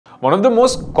One of the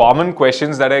most common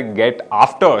questions that I get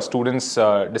after students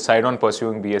decide on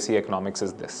pursuing BSc Economics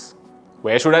is this: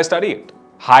 where should I study it?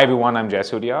 Hi everyone, I'm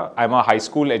Surya. I'm a high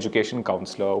school education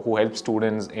counselor who helps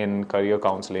students in career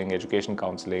counseling, education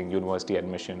counseling, university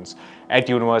admissions at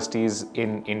universities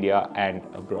in India and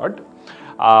abroad.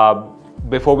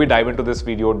 Before we dive into this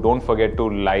video, don't forget to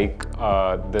like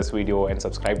this video and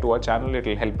subscribe to our channel. It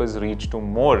will help us reach to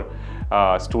more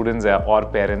students or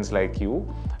parents like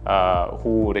you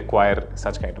who require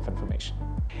such kind of information.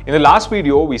 In the last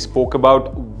video, we spoke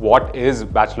about what is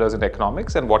Bachelor's in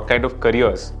Economics and what kind of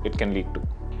careers it can lead to.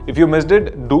 If you missed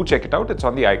it, do check it out. It's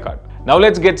on the iCard. Now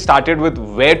let's get started with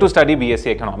where to study BSc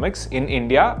Economics in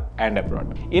India and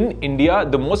abroad. In India,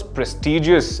 the most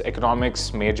prestigious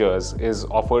economics majors is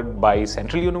offered by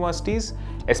central universities,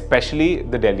 especially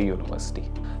the Delhi University.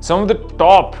 Some of the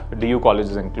top DU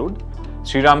colleges include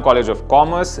Shri College of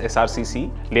Commerce,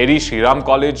 SRCC, Lady Shri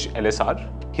College,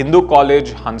 LSR, Hindu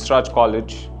College, Hansraj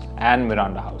College, and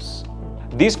Miranda House.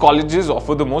 These colleges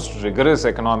offer the most rigorous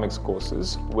economics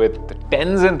courses with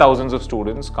tens and thousands of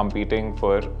students competing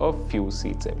for a few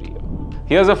seats every year.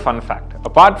 Here's a fun fact.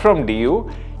 Apart from DU,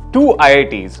 two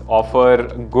IITs offer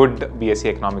good BSc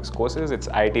Economics courses. It's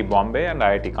IIT Bombay and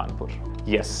IIT Kanpur.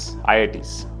 Yes,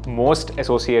 IITs. Most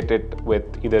associated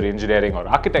with either engineering or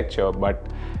architecture, but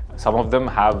some of them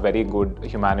have very good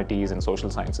humanities and social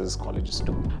sciences colleges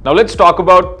too. Now let's talk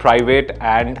about private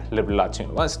and liberal arts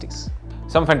universities.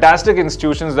 Some fantastic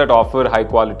institutions that offer high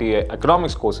quality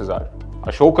economics courses are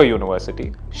Ashoka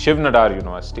University, Shiv Nadar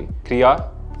University, Kriya,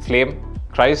 Flame,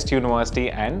 Christ University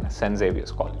and St.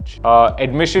 Xavier's College.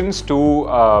 Admissions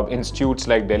to institutes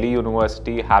like Delhi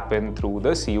University happen through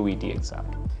the CUET exam.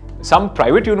 Some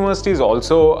private universities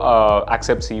also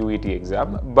accept CUET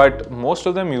exam, but most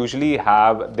of them usually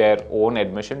have their own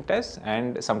admission tests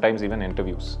and sometimes even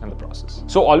interviews in the process.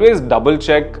 So always double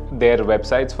check their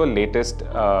websites for latest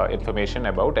information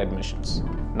about admissions.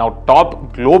 Now,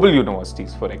 top global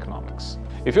universities for economics.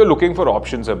 If you're looking for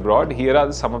options abroad, here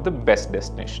are some of the best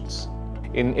destinations.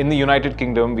 In the United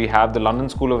Kingdom, we have the London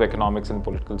School of Economics and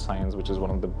Political Science, which is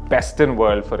one of the best in the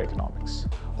world for economics.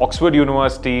 Oxford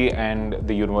University and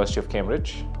the University of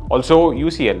Cambridge. Also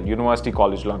UCL, University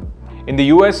College London. In the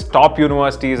US, top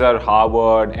universities are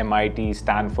Harvard, MIT,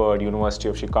 Stanford, University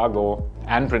of Chicago,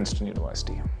 and Princeton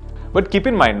University. But keep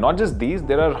in mind, not just these,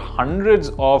 there are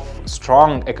hundreds of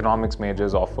strong economics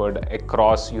majors offered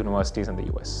across universities in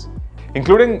the US,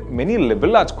 including many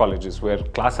liberal arts colleges where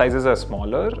class sizes are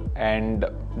smaller and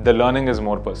the learning is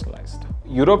more personalized.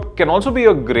 Europe can also be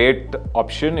a great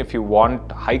option if you want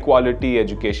high quality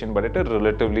education but at a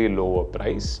relatively lower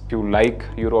price. If you like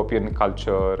European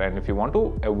culture and if you want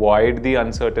to avoid the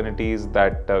uncertainties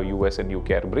that US and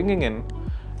UK are bringing in,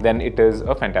 then it is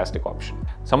a fantastic option.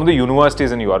 Some of the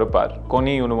universities in Europe are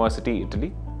Bocconi University,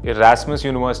 Italy, Erasmus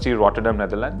University, Rotterdam,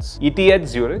 Netherlands, ETH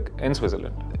Zurich in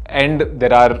Switzerland. And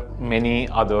there are many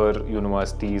other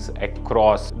universities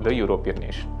across the European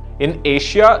nation. In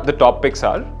Asia, the top picks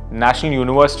are National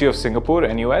University of Singapore,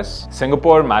 NUS,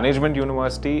 Singapore Management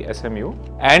University, SMU,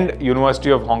 and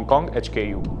University of Hong Kong,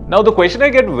 HKU. Now, the question I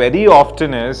get very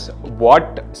often is,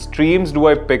 what streams do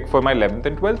I pick for my 11th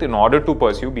and 12th in order to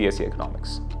pursue BSc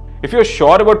Economics? If you're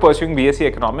sure about pursuing BSc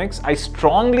Economics, I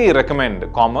strongly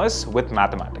recommend commerce with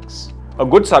mathematics. A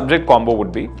good subject combo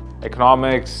would be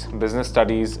economics, business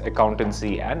studies,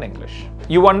 accountancy, and English.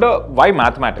 You wonder, why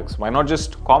mathematics? Why not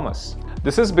just commerce?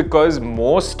 This is because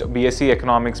most BSc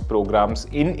Economics programs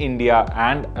in India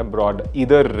and abroad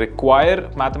either require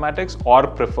mathematics or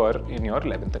prefer in your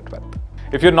 11th and 12th.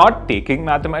 If you're not taking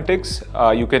mathematics,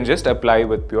 you can just apply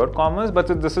with pure commerce,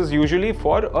 but this is usually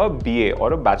for a BA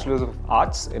or a Bachelor's of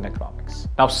Arts in Economics.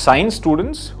 Now, science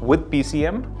students with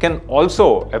PCM can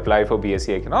also apply for BSc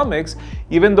Economics,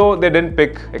 even though they didn't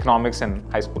pick economics in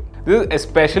high school. This is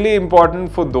especially important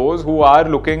for those who are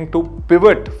looking to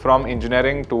pivot from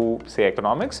engineering to, say,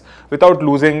 economics without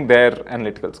losing their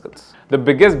analytical skills. The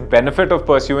biggest benefit of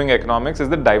pursuing economics is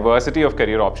the diversity of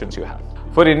career options you have.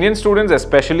 For Indian students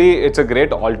especially, it's a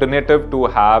great alternative to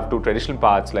have two traditional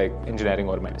paths like engineering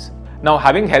or medicine. Now,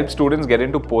 having helped students get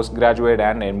into postgraduate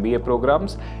and MBA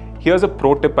programs, here's a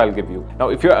pro tip I'll give you. Now,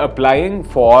 if you're applying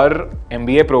for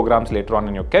MBA programs later on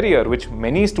in your career, which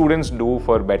many students do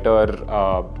for better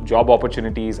job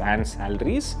opportunities and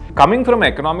salaries, coming from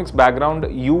an economics background,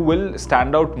 you will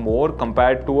stand out more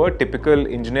compared to a typical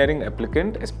engineering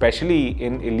applicant, especially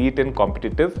in elite and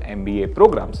competitive MBA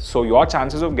programs. So your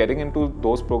chances of getting into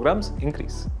those programs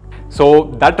increase.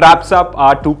 So that wraps up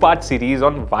our two-part series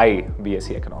on why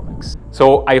BSc Economics.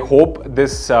 So I hope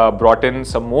this brought in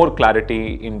some more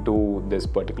clarity into this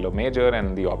particular major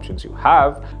and the options you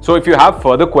have. So if you have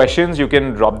further questions, you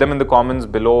can drop them in the comments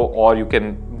below, or you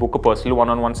can book a personal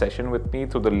one-on-one session with me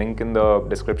through the link in the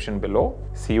description below.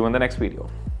 See you in the next video.